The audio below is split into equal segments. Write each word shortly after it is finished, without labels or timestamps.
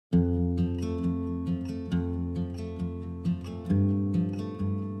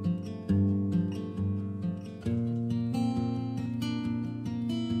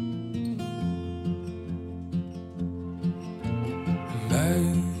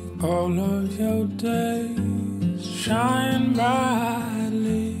All of your days shine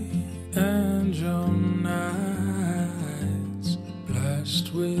brightly, and your nights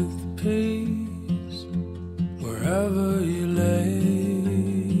blessed with peace wherever you lay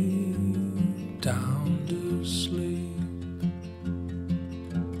down to sleep.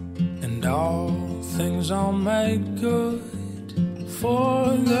 And all things are made good for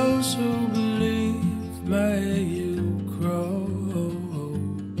those who believe. May you grow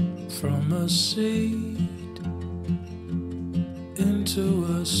from a seed into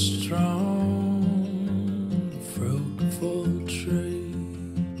a strong, fruitful tree.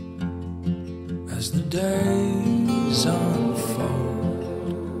 As the days unfold,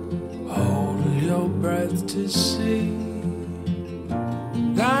 hold your breath to see.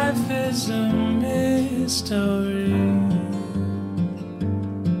 Life is a mystery,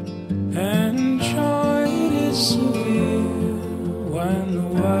 and joy disappear when the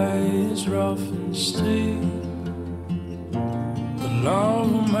way is rough and steep. But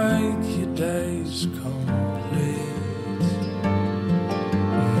love will make your days complete.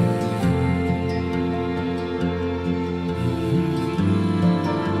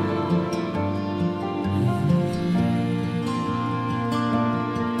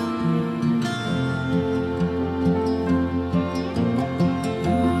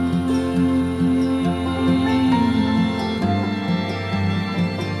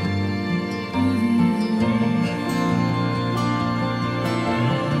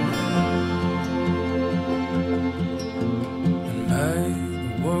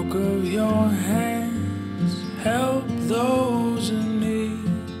 Of your hands help those in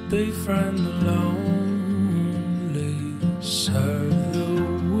need, befriend the lonely, serve the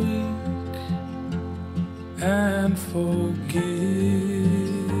weak, and forgive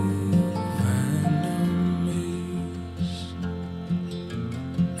enemies.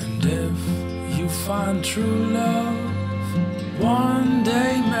 And if you find true love, one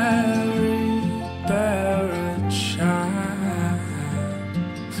day marry, bear a child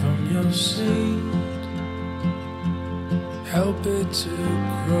from your seed, help it to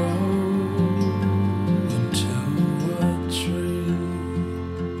grow into a tree.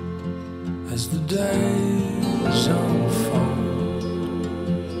 As the days unfold,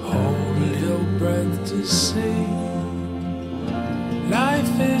 hold your breath to see.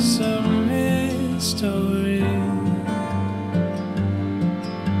 Life is a mystery,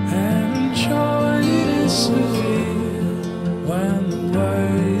 and joy disappear when the way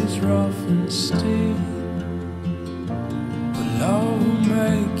is rough and steep. But love will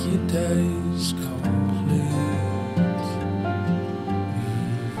make your days come.